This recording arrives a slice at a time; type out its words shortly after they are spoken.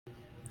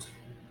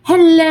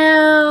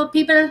Hello,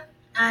 people.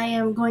 I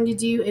am going to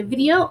do a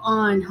video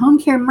on home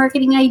care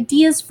marketing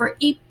ideas for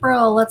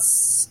April.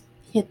 Let's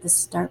hit the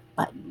start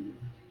button.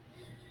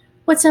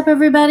 What's up,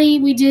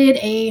 everybody? We did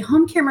a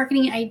home care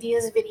marketing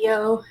ideas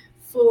video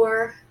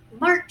for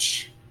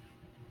March,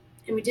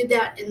 and we did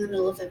that in the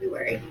middle of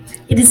February.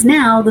 It is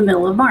now the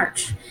middle of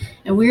March,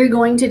 and we're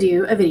going to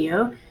do a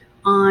video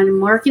on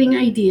marketing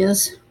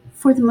ideas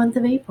for the month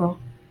of April.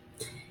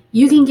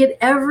 You can get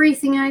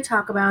everything I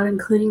talk about,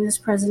 including this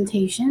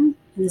presentation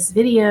and this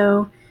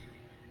video,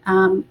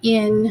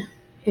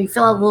 you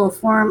fill out a little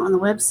form on the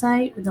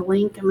website with the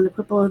link I'm going to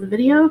put below the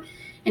video,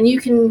 and you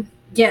can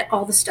get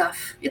all the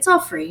stuff. It's all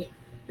free.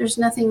 There's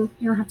nothing,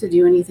 you don't have to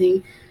do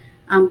anything.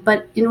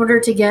 But in order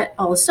to get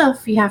all the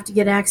stuff, you have to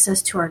get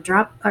access to our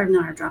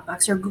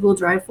Google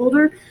Drive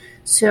folder.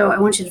 So I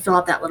want you to fill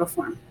out that little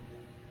form.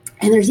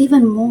 And there's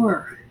even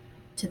more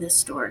to this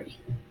story.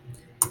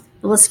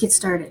 But let's get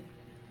started.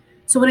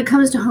 So when it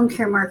comes to home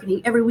care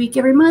marketing, every week,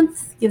 every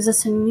month gives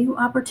us a new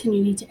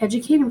opportunity to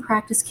educate and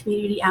practice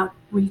community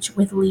outreach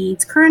with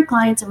leads, current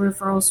clients, and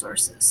referral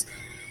sources.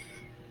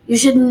 You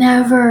should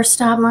never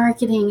stop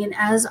marketing, and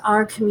as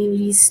our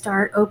communities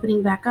start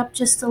opening back up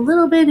just a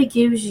little bit, it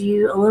gives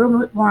you a little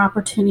bit more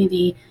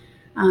opportunity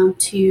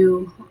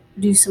to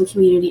do some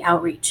community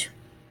outreach.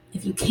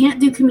 If you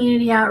can't do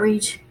community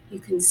outreach, you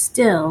can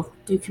still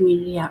do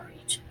community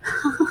outreach.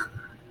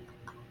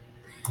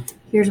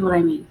 Here's what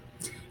I mean.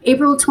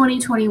 April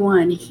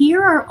 2021,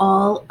 here are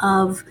all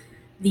of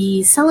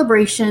the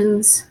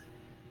celebrations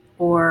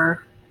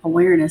or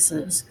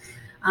awarenesses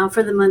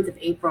for the month of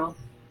April.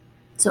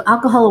 So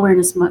Alcohol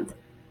Awareness Month.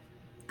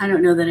 I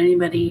don't know that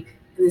anybody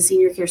in the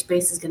senior care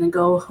space is going to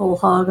go whole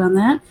hog on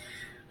that,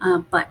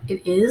 but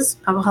it is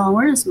Alcohol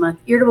Awareness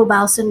Month. Irritable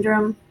Bowel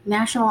Syndrome,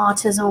 National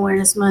Autism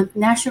Awareness Month,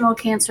 National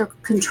Cancer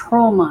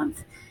Control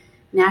Month,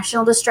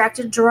 National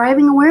Distracted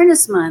Driving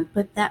Awareness Month.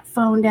 Put that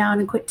phone down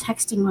and quit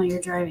texting while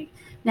you're driving.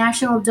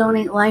 National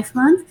Donate Life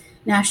Month,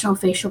 National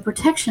Facial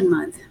Protection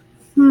Month.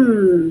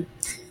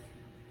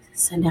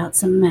 Send out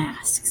some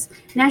masks.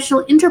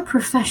 National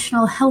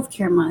Interprofessional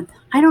Healthcare Month.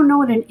 I don't know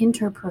what an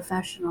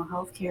interprofessional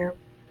healthcare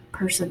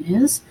person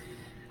is.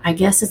 I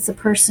guess it's the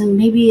person,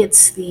 maybe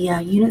it's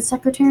the unit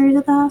secretary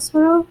of the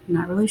hospital. I'm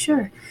not really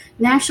sure.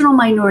 National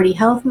Minority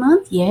Health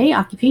Month. Yay.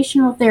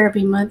 Occupational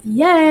Therapy Month.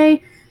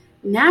 Yay.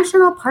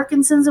 National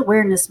Parkinson's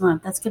Awareness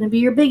Month. That's going to be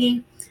your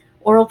biggie.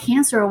 Oral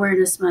Cancer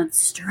Awareness Month,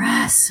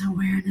 Stress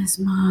Awareness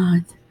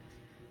Month,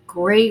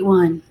 great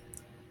one.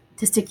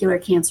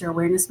 Testicular Cancer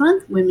Awareness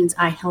Month, Women's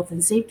Eye Health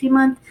and Safety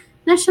Month,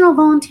 National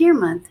Volunteer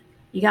Month.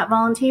 You got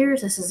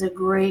volunteers? This is a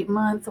great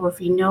month. Or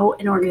if you know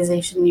an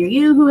organization near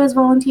you who has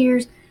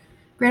volunteers,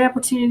 great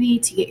opportunity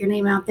to get your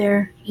name out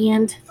there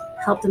and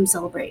help them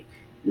celebrate.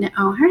 Now,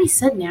 I already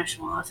said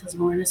National Autism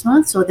Awareness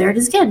Month, so there it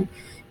is again.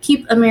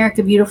 Keep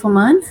America Beautiful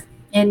Month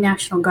and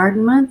National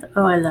Garden Month.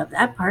 Oh, I love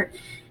that part.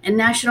 And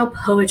National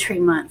Poetry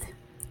Month.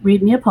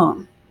 Read me a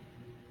poem.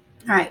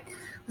 All right,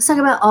 let's talk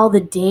about all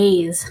the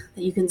days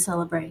that you can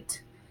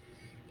celebrate.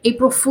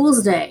 April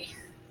Fool's Day.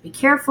 Be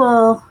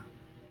careful.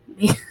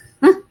 Keep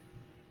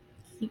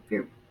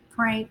your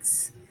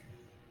pranks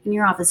in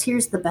your office.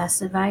 Here's the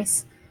best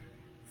advice.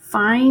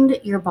 Find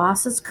your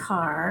boss's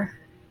car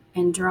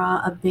and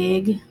draw a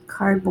big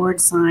cardboard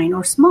sign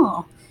or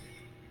small.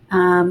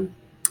 And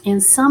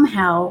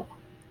somehow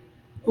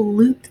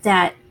loop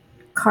that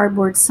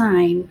cardboard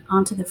sign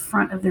onto the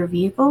front of their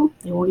vehicle.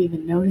 They won't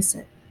even notice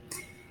it.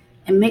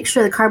 And make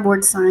sure the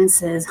cardboard sign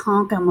says,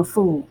 "Honk, I'm a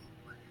fool."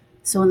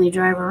 So when they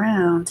drive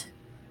around,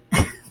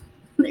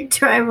 they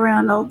drive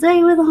around all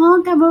day with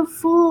 "Honk, I'm a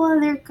fool"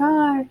 on their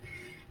car.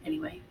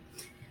 Anyway,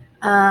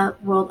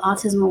 World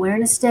Autism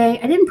Awareness Day.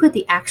 I didn't put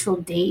the actual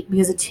date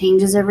because it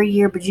changes every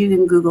year, but you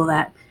can Google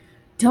that.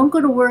 Don't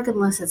go to work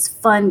unless it's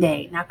fun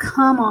day. Now,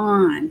 come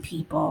on,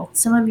 people.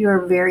 Some of you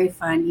are very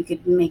fun. You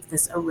could make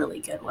this a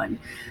really good one.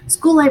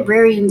 School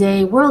Librarian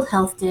Day, World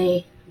Health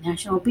Day,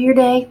 National Beer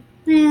Day,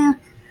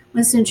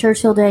 Winston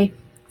Churchill Day,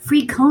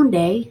 Free Cone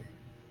Day.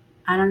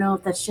 I don't know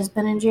if that's just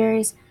Ben and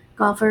Jerry's.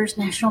 Golfers,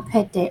 National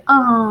Pet Day.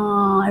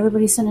 Oh,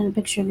 everybody's sending a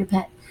picture of your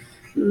pet.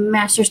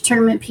 Masters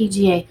Tournament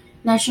PGA,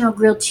 National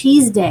Grilled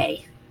Cheese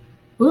Day.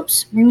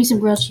 Oops, bring me some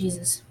grilled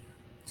cheeses.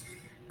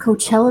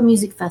 Coachella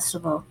Music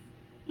Festival.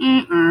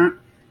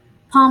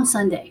 Palm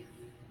Sunday,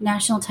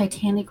 National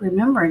Titanic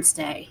Remembrance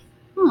Day.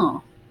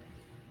 Oh,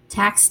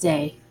 Tax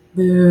Day.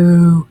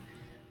 Boo.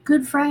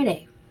 Good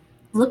Friday,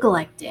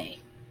 Lookalike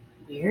Day.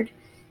 Weird.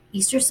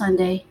 Easter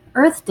Sunday,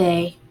 Earth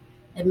Day,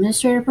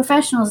 Administrative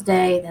Professionals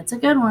Day. That's a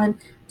good one.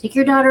 Take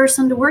your daughter or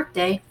son to work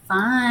day.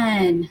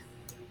 Fun.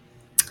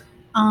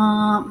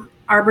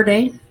 Arbor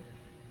Day.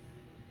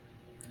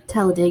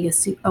 Talladega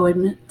Soup. Oh,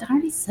 I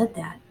already said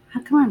that.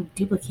 How come I'm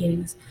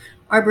duplicating this?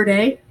 Arbor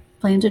Day.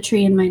 Plant a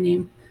tree in my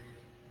name.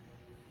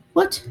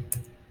 What?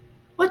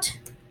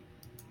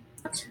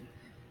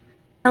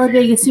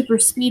 Talladega Super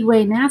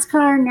Speedway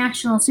NASCAR,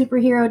 National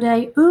Superhero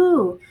Day.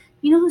 Ooh,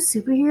 you know who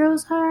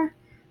superheroes are?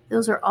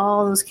 Those are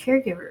all those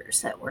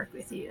caregivers that work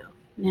with you.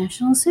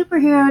 National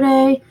Superhero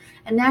Day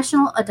and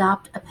National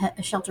Adopt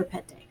a Shelter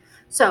Pet Day.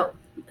 So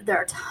there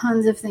are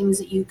tons of things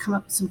that you come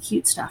up with some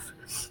cute stuff.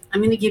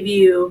 I'm going to give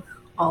you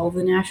all of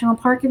the National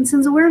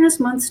Parkinson's Awareness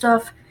Month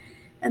stuff,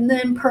 and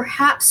then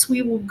perhaps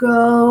we will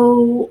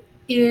go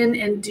in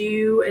and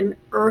do an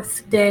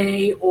Earth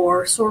Day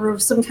or sort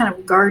of some kind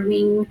of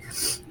gardening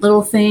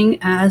little thing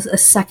as a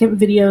second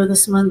video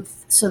this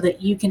month so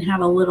that you can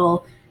have a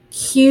little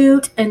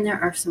cute, and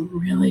there are some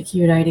really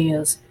cute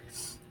ideas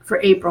for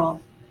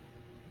April,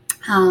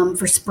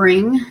 for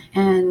spring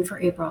and for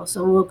April.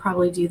 So we'll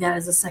probably do that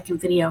as a second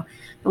video.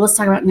 But let's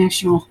talk about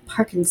National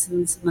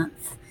Parkinson's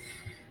Month.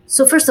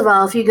 So first of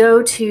all, if you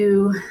go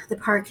to the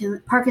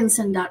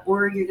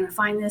Parkinson.org, you're going to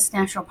find this.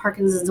 National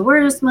Parkinson's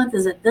Awareness Month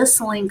is at this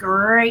link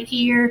right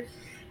here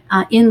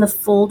in the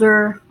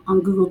folder on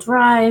Google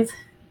Drive.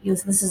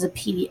 This is a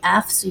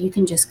PDF, so you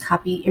can just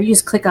copy or you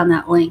just click on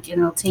that link and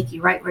it'll take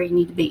you right where you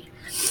need to be.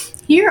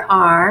 Here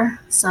are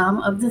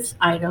some of the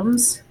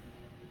items.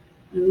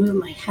 I'm going to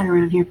move my head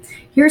around here.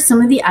 Here are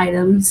some of the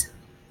items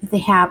that they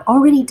have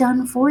already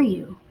done for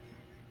you.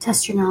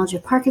 Test your knowledge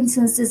of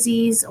Parkinson's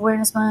Disease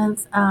Awareness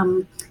Month.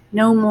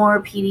 No More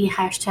PD,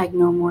 hashtag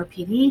No More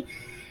PD.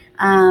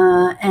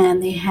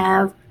 And they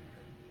have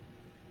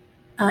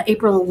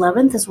April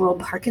 11th is World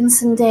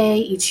Parkinson Day.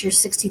 Each year,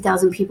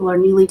 60,000 people are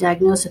newly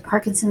diagnosed with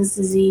Parkinson's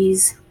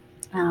disease.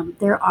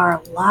 There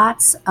are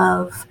lots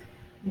of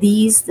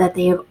these that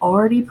they have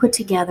already put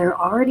together,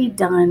 already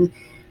done,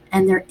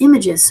 and they're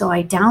images. So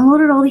I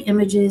downloaded all the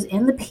images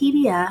and the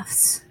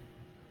PDFs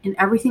and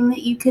everything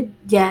that you could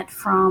get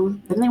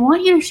from them. They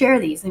want you to share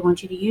these. They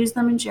want you to use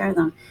them and share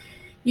them.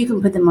 You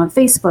can put them on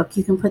Facebook.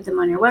 You can put them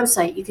on your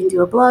website. You can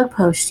do a blog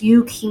post.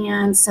 You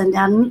can send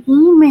out an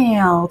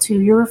email to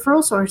your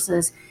referral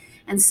sources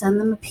and send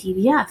them a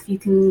PDF. You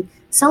can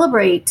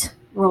celebrate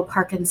World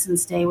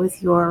Parkinson's Day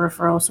with your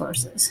referral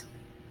sources.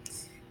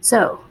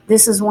 So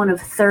this is one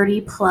of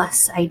 30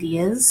 plus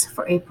ideas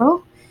for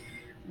April.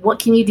 What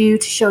can you do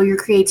to show your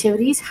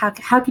creativities? How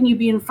can you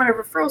be in front of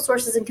referral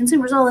sources and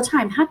consumers all the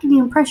time? How can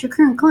you impress your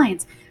current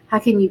clients? How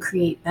can you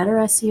create better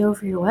SEO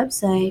for your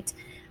website?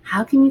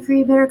 How can you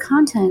create better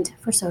content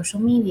for social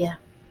media?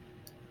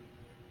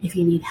 If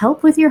you need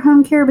help with your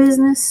home care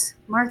business,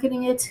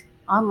 marketing it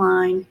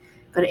online,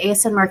 go to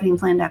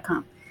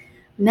asnmarketingplan.com.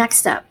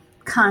 Next up,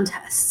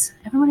 contests.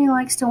 Everybody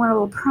likes to win a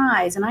little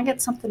prize, and I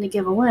got something to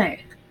give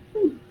away.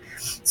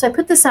 So I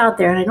put this out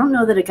there, and I don't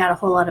know that it got a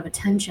whole lot of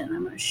attention.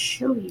 I'm going to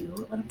show you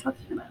what I'm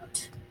talking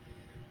about.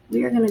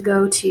 We are going to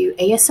go to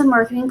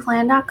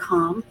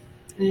asnmarketingplan.com,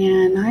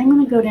 and I'm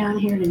going to go down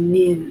here to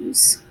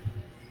news.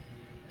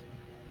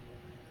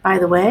 By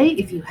the way,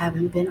 if you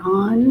haven't been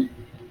on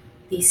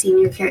the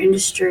Senior Care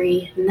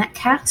Industry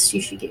Netcast,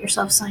 you should get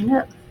yourself signed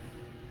up.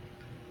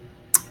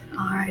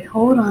 All right,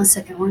 hold on a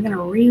second. We're going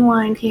to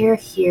rewind here.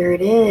 Here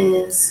it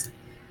is.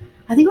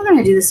 I think we're going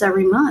to do this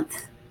every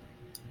month.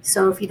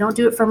 So if you don't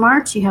do it for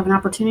March, you have an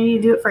opportunity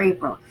to do it for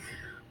April.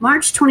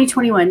 March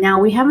 2021. Now,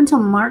 we have until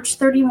March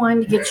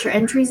 31 to get your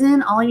entries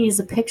in. All I need is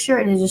a picture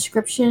and a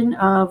description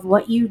of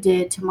what you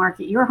did to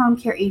market your home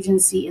care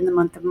agency in the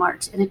month of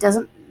March. And it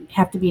doesn't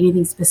have to be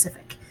anything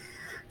specific.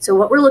 So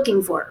what we're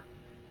looking for: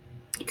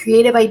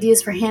 creative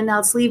ideas for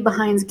handouts,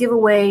 leave-behinds,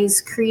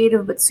 giveaways,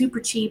 creative but super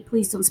cheap.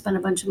 Please don't spend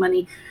a bunch of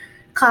money.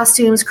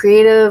 Costumes,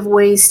 creative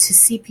ways to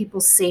see people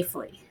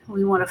safely.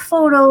 We want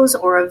photos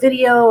or a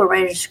video or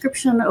write a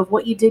description of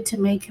what you did to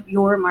make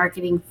your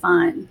marketing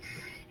fun.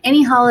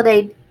 Any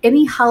holiday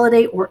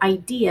or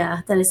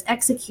idea that is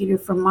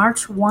executed from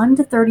March 1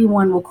 to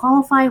 31 will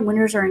qualify.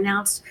 Winners are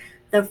announced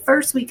the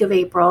first week of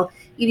April.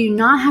 You do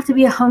not have to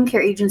be a home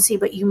care agency,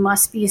 but you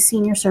must be a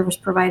senior service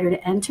provider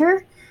to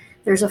enter.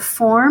 There's a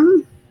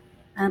form,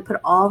 and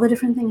put all the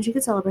different things you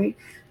could celebrate.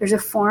 There's a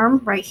form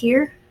right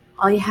here.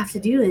 All you have to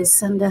do is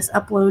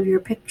upload your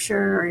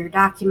picture or your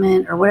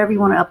document or whatever you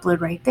want to upload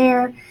right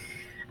there.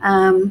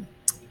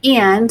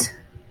 And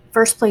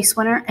first place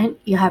winner, and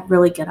you have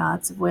really good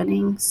odds of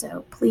winning.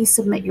 So please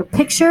submit your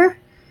picture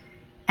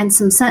and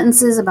some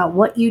sentences about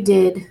what you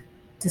did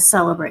to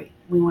celebrate.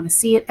 We want to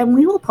see it, and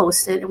we will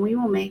post it, and we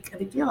will make a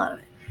big deal out of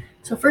it.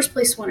 So first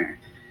place winner,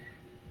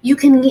 you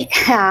can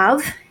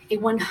have a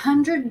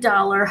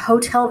 $100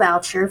 hotel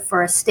voucher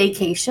for a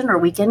staycation or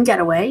weekend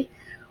getaway,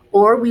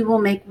 or we will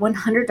make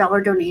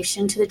 $100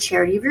 donation to the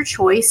charity of your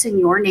choice in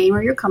your name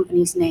or your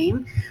company's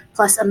name,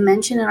 plus a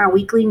mention in our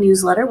weekly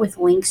newsletter with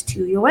links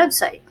to your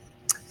website.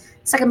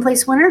 Second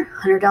place winner,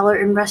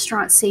 $100 in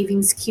restaurant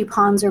savings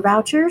coupons or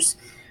vouchers.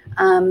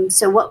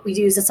 So what we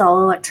do is it's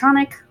all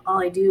electronic. All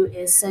I do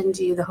is send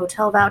you the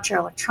hotel voucher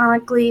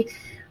electronically,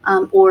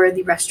 or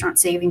the restaurant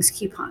savings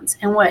coupons.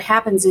 And what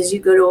happens is you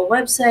go to a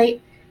website,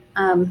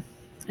 and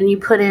you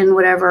put in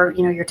whatever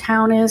your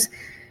town is,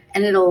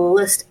 and it'll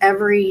list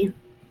every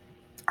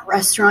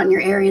restaurant in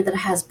your area that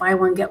has buy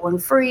one get one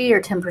free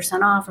or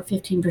 10% off or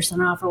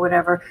 15% off or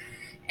whatever.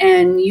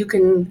 And you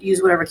can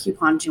use whatever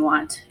coupons you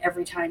want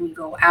every time you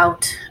go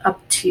out, up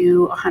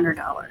to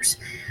 $100.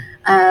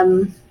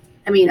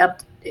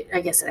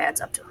 I guess it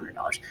adds up to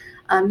 $100.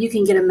 You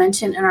can get a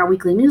mention in our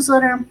weekly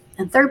newsletter.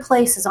 And third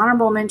place is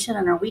honorable mention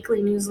in our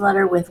weekly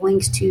newsletter with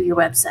links to your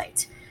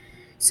website.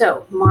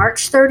 So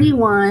March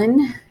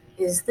 31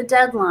 is the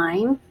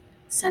deadline.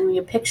 Send me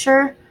a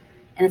picture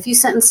and a few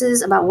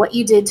sentences about what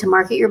you did to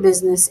market your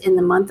business in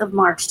the month of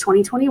March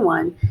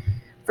 2021.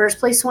 First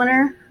place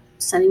winner,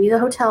 sending you the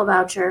hotel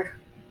voucher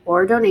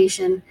or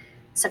donation.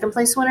 Second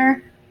place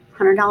winner,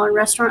 $100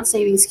 restaurant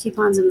savings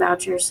coupons and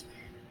vouchers.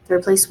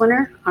 Third place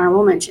winner,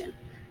 honorable mention.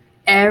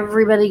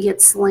 Everybody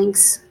gets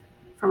links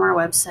from our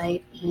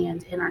website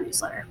and in our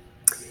newsletter.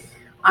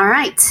 All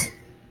right.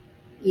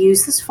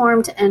 Use this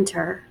form to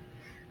enter.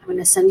 I'm going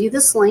to send you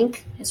this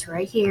link. It's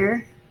right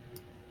here.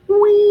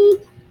 Whee!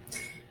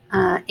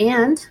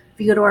 And if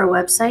you go to our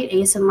website,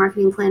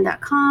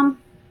 asmmarketingplan.com,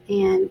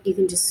 and you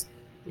can just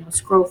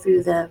scroll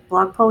through the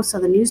blog posts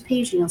on the news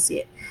page and you'll see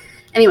it.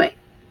 Anyway,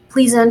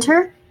 please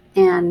enter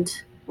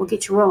and we'll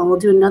get you rolling. We'll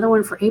do another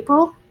one for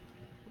April.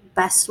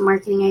 Best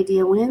marketing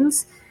idea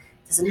wins.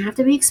 Doesn't have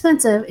to be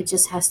expensive. It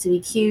just has to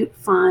be cute,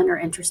 fun, or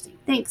interesting.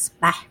 Thanks.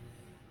 Bye.